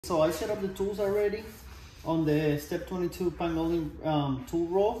So I set up the tools already on the Step 22 Pangolin tool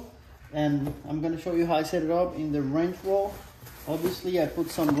roll, and I'm going to show you how I set it up in the wrench roll. Obviously I put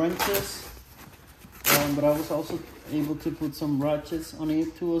some wrenches, but I was also able to put some ratchets on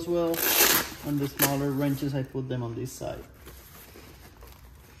it too as well. And the smaller wrenches, I put them on this side.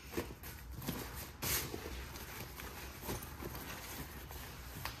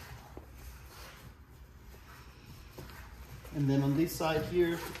 And then on this side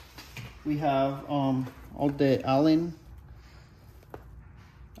here, we have all the Allen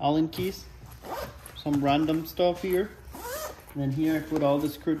keys, some random stuff here. And then here I put all the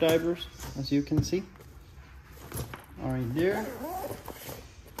screwdrivers, as you can see, all right there.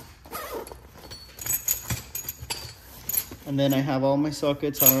 And then I have all my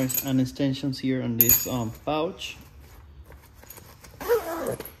sockets and extensions here on this pouch.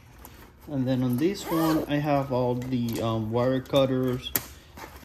 And then on this one, I have all the wire cutters,